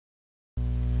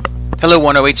Hello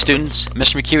 108 students,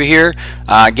 Mr. McCue here,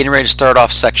 getting ready to start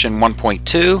off section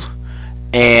 1.2,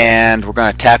 and we're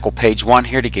going to tackle page 1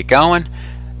 here to get going,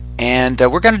 and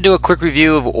we're going to do a quick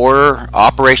review of order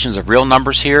operations of real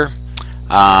numbers here.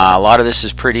 A lot of this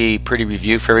is pretty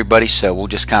review for everybody, so we'll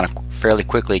just kind of fairly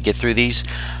quickly get through these.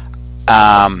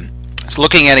 So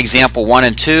looking at example 1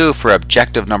 and 2 for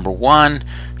objective number 1,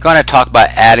 I'm going to talk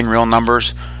about adding real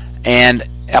numbers, and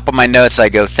up on my notes I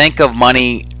go, think of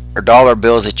money or dollar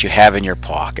bills that you have in your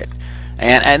pocket,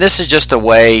 and this is just a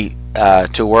way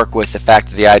to work with the fact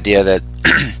of the idea that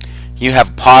you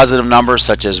have positive numbers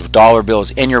such as dollar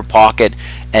bills in your pocket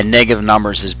and negative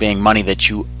numbers as being money that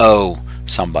you owe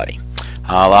somebody.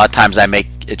 A lot of times I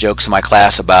make jokes in my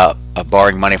class about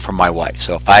borrowing money from my wife.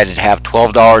 So if I did have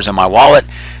 $12 in my wallet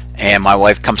and my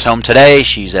wife comes home today,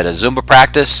 she's at a Zumba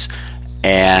practice,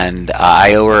 and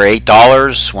I owe her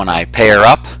 $8 when I pay her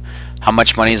up, how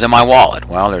much money is in my wallet?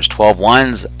 Well, there's 12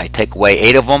 ones. I take away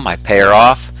 8 of them. I pay her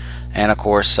off, and of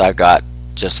course I've got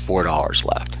just $4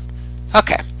 left.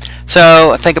 Okay,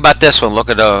 so think about this one. Look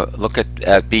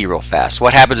at B real fast.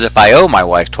 What happens if I owe my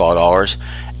wife $12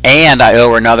 and I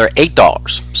owe her another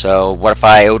 $8? So what if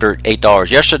I owed her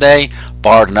 $8 yesterday,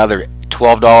 borrowed another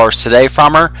 $12 today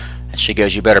from her, and she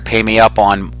goes, "You better pay me up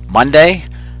on Monday"?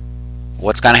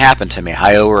 What's going to happen to me?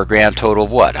 I owe her a grand total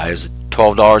of what? I was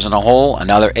 $12 in a hole,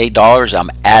 another $8. I'm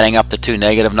adding up the two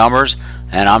negative numbers,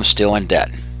 and I'm still in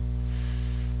debt.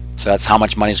 So that's how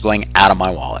much money is going out of my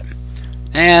wallet.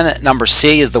 And number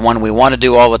C is the one we want to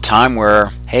do all the time,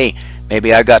 where, hey,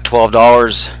 maybe I got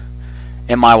 $12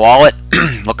 in my wallet,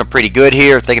 looking pretty good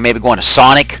here, thinking maybe going to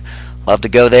Sonic, love to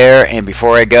go there, and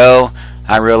before I go,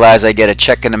 I realize I get a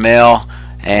check in the mail,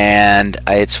 and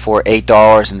it's for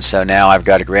 $8, and so now I've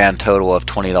got a grand total of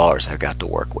 $20 I've got to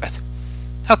work with.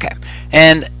 Okay,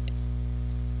 and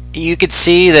you can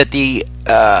see that the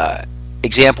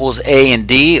examples A and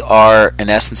D are in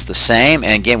essence the same,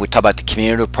 and again we talk about the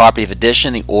commutative property of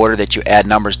addition. The order that you add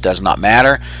numbers does not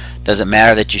matter. Doesn't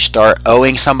matter that you start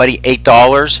owing somebody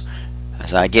 $8.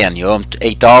 So again, you owe them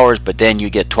 $8, but then you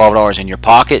get $12 in your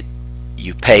pocket,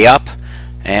 you pay up,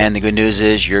 and the good news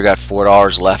is you've got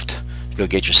 $4 left. Go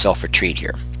get yourself a treat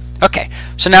here. Okay,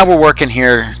 so now we're working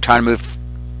here, trying to move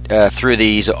through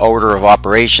these order of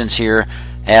operations here.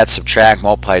 Add, subtract,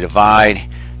 multiply, divide.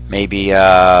 Maybe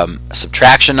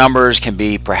subtraction numbers can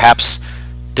be perhaps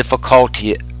difficult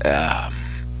to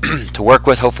work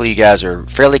with. Hopefully you guys are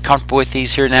fairly comfortable with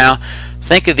these here now.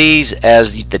 Think of these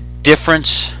as the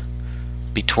difference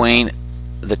between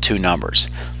the two numbers.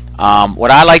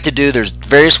 What I like to do, there's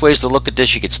various ways to look at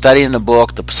this. You could study in the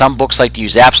book. Some books like to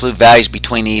use absolute values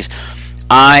between these.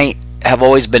 I have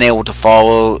always been able to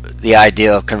follow the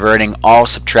idea of converting all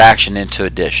subtraction into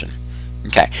addition.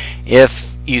 Okay,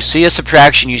 if you see a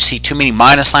subtraction, you see too many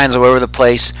minus signs all over the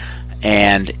place,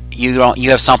 and you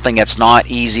have something that's not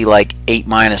easy like 8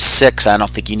 minus 6. I don't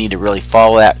think you need to really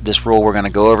follow this rule we're going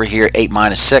to go over here. 8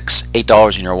 minus 6,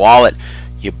 $8 in your wallet.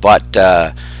 You bought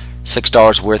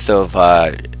 $6 worth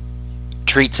of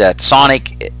treats at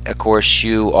Sonic. Of course,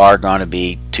 you are going to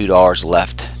be $2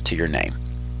 left to your name.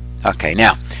 Okay,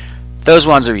 now those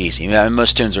ones are easy. Most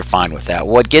students are fine with that.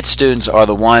 What gets students are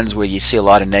the ones where you see a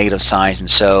lot of negative signs, and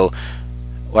so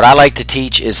what I like to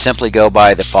teach is simply go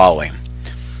by the following.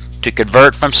 To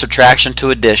convert from subtraction to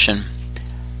addition,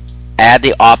 add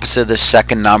the opposite of the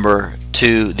second number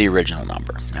to the original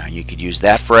number. Now you could use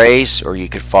that phrase, or you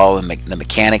could follow the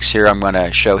mechanics here I'm going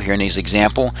to show here in this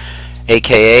example,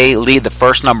 aka leave the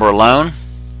first number alone,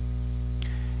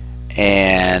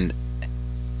 and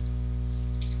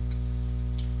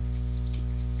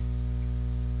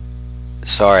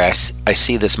sorry, I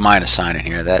see this minus sign in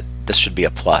here. This should be a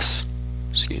plus.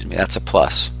 Excuse me, that's a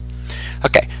plus.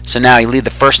 Okay, so now you leave the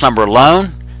first number alone,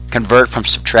 convert from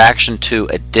subtraction to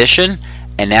addition,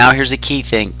 and now here's a key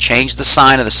thing. Change the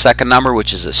sign of the second number,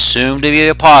 which is assumed to be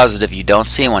a positive. You don't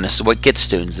see one. This is what gets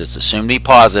students. It's assumed to be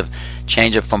positive.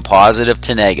 Change it from positive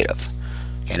to negative.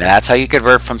 Okay, now that's how you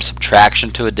convert from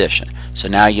subtraction to addition. So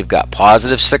now you've got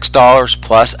positive $6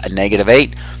 plus a negative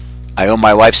 8. I owe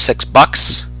my wife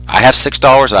 $6. I have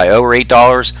 $6. I owe her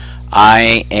 $8.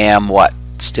 I am what?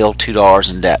 Still $2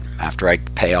 in debt after I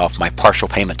pay off my partial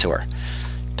payment to her.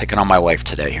 Picking on my wife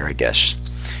today here, I guess.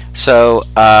 So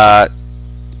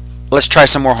let's try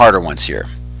some more harder ones here.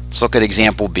 Let's look at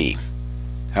example B.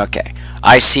 Okay,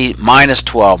 I see minus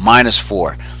 12, minus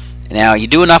 4. Now you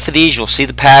do enough of these, you'll see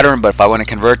the pattern, but if I want to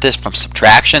convert this from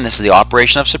subtraction, this is the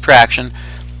operation of subtraction.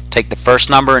 Take the first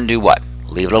number and do what?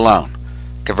 Leave it alone.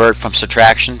 Convert from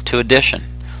subtraction to addition.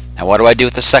 Now what do I do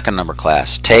with the second number,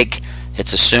 class? Take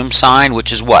its assumed sign,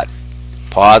 which is what?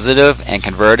 Positive, and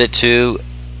convert it to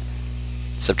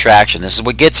subtraction. This is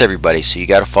what gets everybody, so you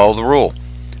got to follow the rule.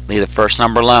 Leave the first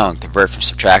number alone. Convert from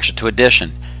subtraction to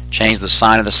addition. Change the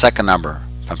sign of the second number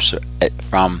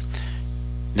from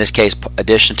in this case,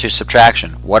 addition to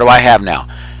subtraction. What do I have now?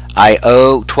 I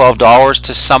owe $12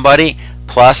 to somebody,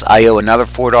 plus I owe another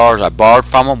 $4 I borrowed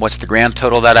from them. What's the grand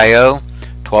total that I owe?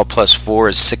 12 plus 4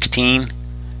 is 16,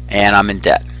 and I'm in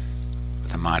debt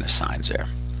with the minus signs there.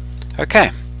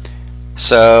 Okay,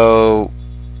 so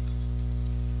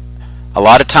a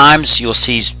lot of times you'll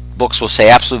see books will say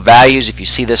absolute values. If you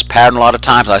see this pattern, a lot of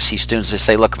times I see students that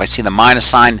say, look, if I see the minus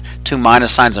sign, two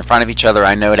minus signs in front of each other,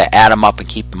 I know to add them up and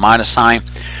keep the minus sign.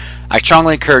 I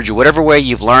strongly encourage you, whatever way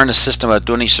you've learned the system of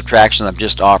doing these subtractions, I'm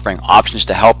just offering options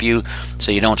to help you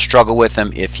so you don't struggle with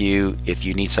them if you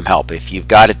need some help. If you've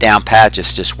got it down pat,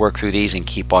 just work through these and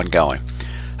keep on going.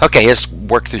 Okay, let's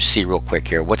work through C real quick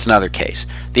here. What's another case?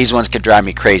 These ones could drive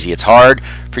me crazy. It's hard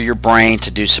for your brain to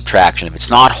do subtraction. If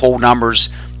it's not whole numbers,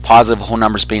 positive whole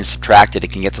numbers being subtracted,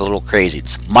 it can get a little crazy.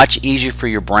 It's much easier for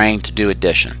your brain to do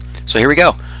addition. So here we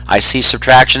go. I see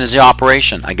subtraction as the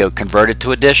operation. I go convert it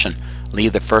to addition.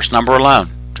 Leave the first number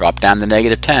alone. Drop down to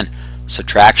negative 10.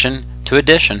 Subtraction to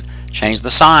addition. Change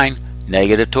the sign.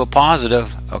 Negative to a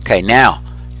positive. Okay, now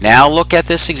look at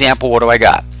this example. What do I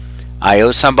got? I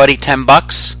owe somebody 10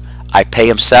 bucks. I pay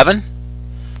him 7.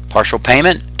 Partial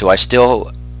payment. Do I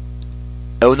still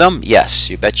owe them? Yes,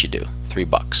 you bet you do. 3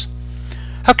 bucks.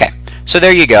 Okay, so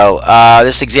there you go.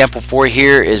 This example 4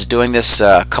 here is doing this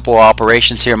couple of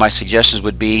operations here. My suggestions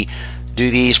would be do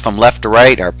these from left to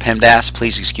right. Our PEMDAS,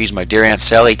 please excuse my dear Aunt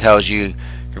Sally, tells you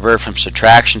convert from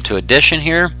subtraction to addition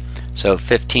here. So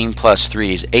 15 plus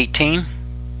 3 is 18.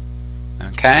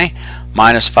 Okay,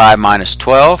 minus 5 minus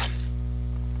 12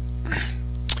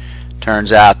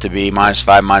 turns out to be minus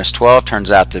 5 minus 12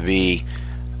 turns out to be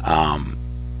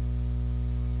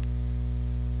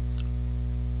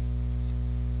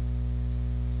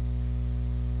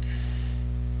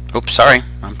oops, sorry,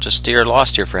 I'm just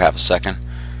lost here for half a second.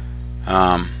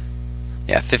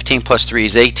 Yeah, 15 plus 3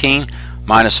 is 18.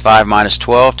 Minus 5 minus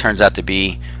 12 turns out to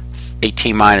be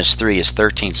 18 minus 3 is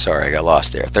 13. Sorry, I got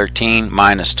lost there. 13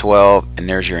 minus 12, and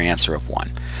there's your answer of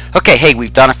 1. Okay, hey,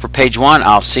 we've done it for page 1.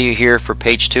 I'll see you here for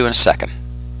page 2 in a second.